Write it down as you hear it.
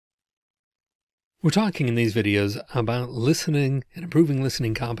We're talking in these videos about listening and improving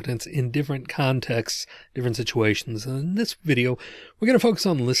listening competence in different contexts, different situations. And in this video, we're going to focus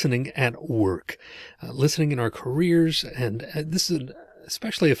on listening at work, listening in our careers. And this is an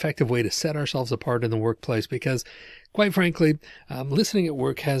especially effective way to set ourselves apart in the workplace because, quite frankly, listening at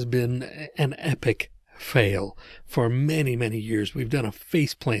work has been an epic fail for many, many years. We've done a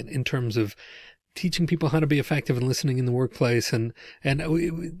faceplant in terms of teaching people how to be effective in listening in the workplace. And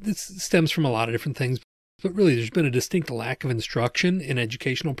this stems from a lot of different things, but really there's been a distinct lack of instruction in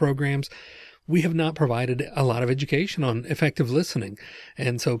educational programs. We have not provided a lot of education on effective listening.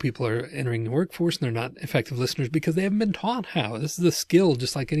 And so people are entering the workforce and they're not effective listeners because they haven't been taught how. This is a skill,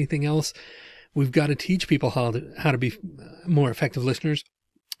 just like anything else. We've got to teach people how to be more effective listeners.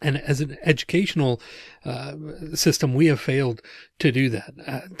 And as an educational system, we have failed to do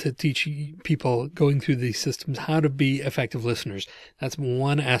that, to teach people going through these systems how to be effective listeners. That's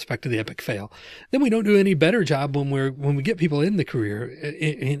one aspect of the epic fail. Then we don't do any better job when we get people in the career,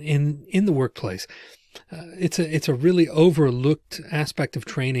 in the workplace. It's a really overlooked aspect of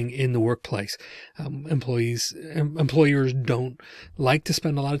training in the workplace. Employers don't like to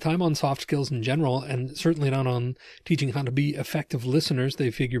spend a lot of time on soft skills in general, and certainly not on teaching how to be effective listeners. They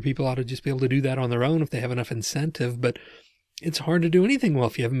figure people ought to just be able to do that on their own if they have enough incentive, but it's hard to do anything well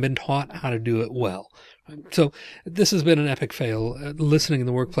if you haven't been taught how to do it well. So this has been an epic fail. Listening in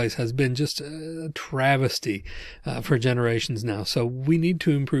the workplace has been just a travesty for generations now. So we need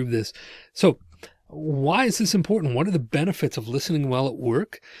to improve this. So why is this important? What are the benefits of listening well at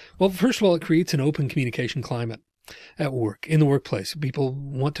work? Well, first of all, it creates an open communication climate at work, in the workplace. People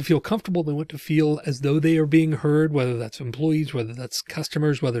want to feel comfortable. They want to feel as though they are being heard, whether that's employees, whether that's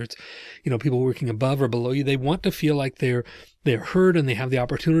customers, whether it's, people working above or below you. They want to feel like they're heard and they have the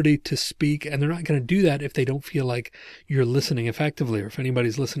opportunity to speak. And they're not going to do that if they don't feel like you're listening effectively or if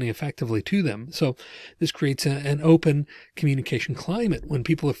anybody's listening effectively to them. So this creates an open communication climate when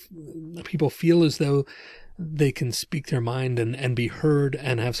people feel as though they can speak their mind and be heard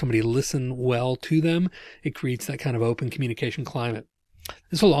and have somebody listen well to them. It creates that kind of open communication climate.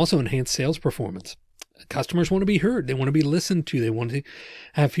 This will also enhance sales performance. Customers want to be heard. They want to be listened to. They want to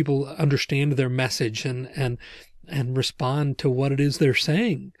have people understand their message and respond to what it is they're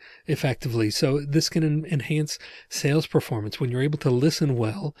saying effectively. So this can enhance sales performance. When you're able to listen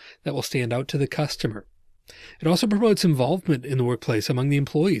well, that will stand out to the customer. It also promotes involvement in the workplace among the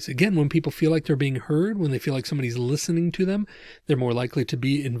employees. Again, when people feel like they're being heard, when they feel like somebody's listening to them, they're more likely to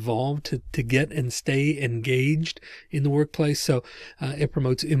be involved, to get and stay engaged in the workplace. So it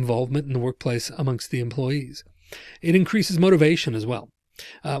promotes involvement in the workplace amongst the employees. It increases motivation as well.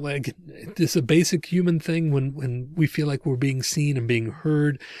 This is a basic human thing. When we feel like we're being seen and being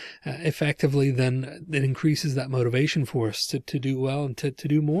heard effectively, then it increases that motivation for us to do well and to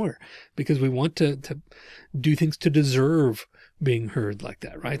do more, because we want to do things to deserve being heard like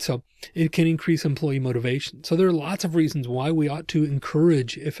that, right? So it can increase employee motivation. So there are lots of reasons why we ought to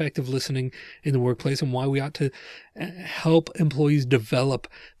encourage effective listening in the workplace and why we ought to help employees develop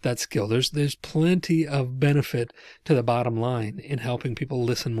that skill. There's plenty of benefit to the bottom line in helping people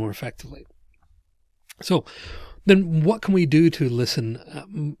listen more effectively. So then what can we do to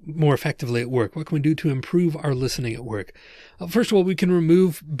listen more effectively at work? What can we do to improve our listening at work? First of all, we can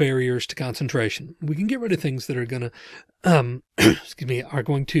remove barriers to concentration. We can get rid of things that are going to, are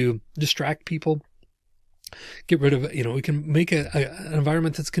going to distract people. Get rid of, we can make an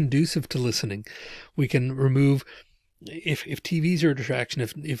environment that's conducive to listening. We can remove, if TVs are a distraction,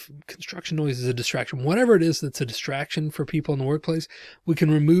 if construction noise is a distraction, whatever it is that's a distraction for people in the workplace, we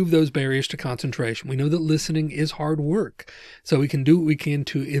can remove those barriers to concentration. We know that listening is hard work, so we can do what we can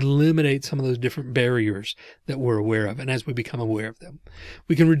to eliminate some of those different barriers that we're aware of. And as we become aware of them,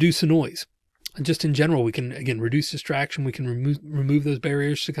 we can reduce the noise. And just in general, we can, again, reduce distraction. We can remove those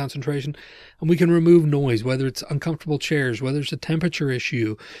barriers to concentration, and we can remove noise, whether it's uncomfortable chairs, whether it's a temperature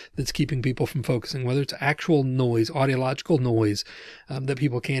issue that's keeping people from focusing, whether it's actual noise, audiological noise that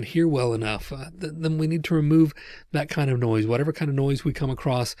people can't hear well enough. Then we need to remove that kind of noise. Whatever kind of noise we come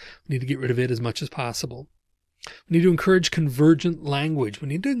across, we need to get rid of it as much as possible. We need to encourage convergent language. We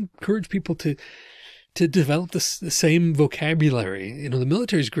need to encourage people to develop the same vocabulary. The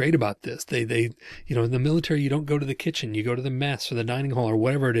military is great about this. They in the military, you don't go to the kitchen, you go to the mess or the dining hall or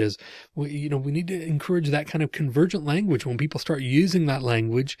whatever it is. We need to encourage that kind of convergent language. When people start using that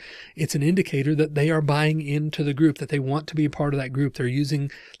language, it's an indicator that they are buying into the group, that they want to be a part of that group. They're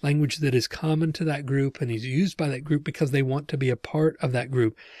using language that is common to that group and is used by that group because they want to be a part of that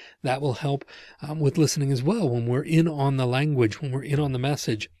group. That will help with listening as well. When we're in on the language, when we're in on the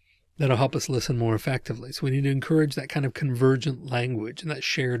message, that'll help us listen more effectively. So we need to encourage that kind of convergent language and that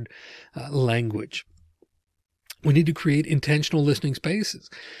shared language. We need to create intentional listening spaces.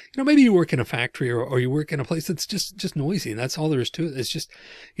 Maybe you work in a factory or you work in a place that's just noisy, and that's all there is to it. It's just,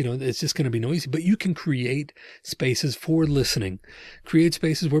 it's just going to be noisy, but you can create spaces for listening, create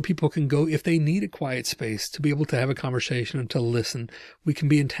spaces where people can go if they need a quiet space to be able to have a conversation and to listen. We can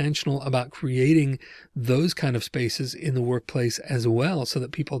be intentional about creating those kind of spaces in the workplace as well, so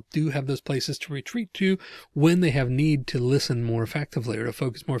that people do have those places to retreat to when they have need to listen more effectively or to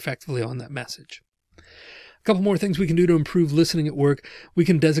focus more effectively on that message. A couple more things we can do to improve listening at work. We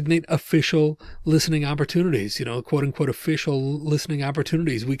can designate official listening opportunities, quote unquote, official listening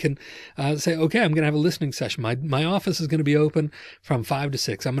opportunities. We can say, okay, I'm going to have a listening session. My office is going to be open from 5 to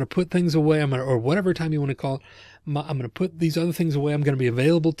 6. I'm going to put things away. Or whatever time you want to call it. I'm going to put these other things away. I'm going to be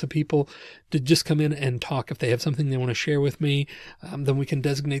available to people to just come in and talk. If they have something they want to share with me, then we can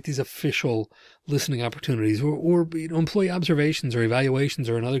designate these official listening opportunities, or employee observations or evaluations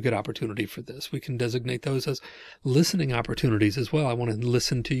are another good opportunity for this. We can designate those as listening opportunities as well. I want to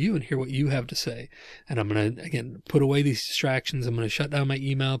listen to you and hear what you have to say. And I'm going to, again, put away these distractions. I'm going to shut down my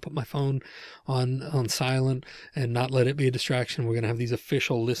email, put my phone on silent and not let it be a distraction. We're going to have these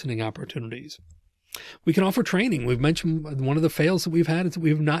official listening opportunities. We can offer training. We've mentioned one of the fails that we've had is that we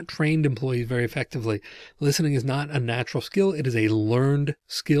have not trained employees very effectively. Listening is not a natural skill. It is a learned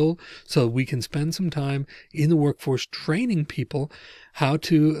skill. So we can spend some time in the workforce training people how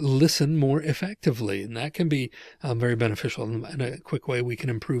to listen more effectively. And that can be very beneficial. In a quick way, we can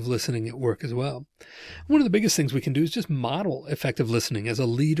improve listening at work as well. One of the biggest things we can do is just model effective listening. As a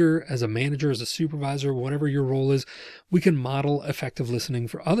leader, as a manager, as a supervisor, whatever your role is, we can model effective listening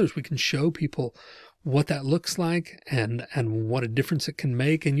for others. We can show people what that looks like and what a difference it can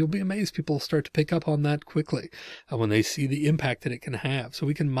make. And you'll be amazed. People start to pick up on that quickly when they see the impact that it can have. So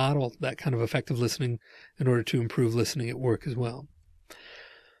we can model that kind of effective listening in order to improve listening at work as well.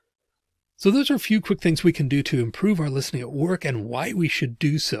 So those are a few quick things we can do to improve our listening at work and why we should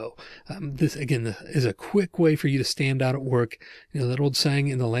do so. This, again, is a quick way for you to stand out at work. That old saying,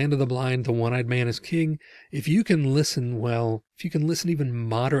 in the land of the blind, the one-eyed man is king. If you can listen well, if you can listen even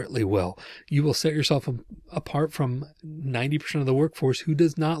moderately well, you will set yourself apart from 90% of the workforce who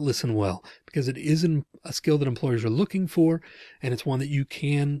does not listen well, because it isn't a skill that employers are looking for, and it's one that you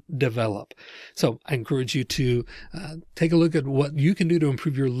can develop. So I encourage you to take a look at what you can do to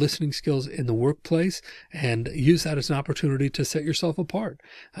improve your listening skills in the workplace and use that as an opportunity to set yourself apart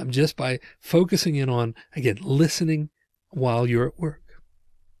just by focusing in on, again, listening while you're at work.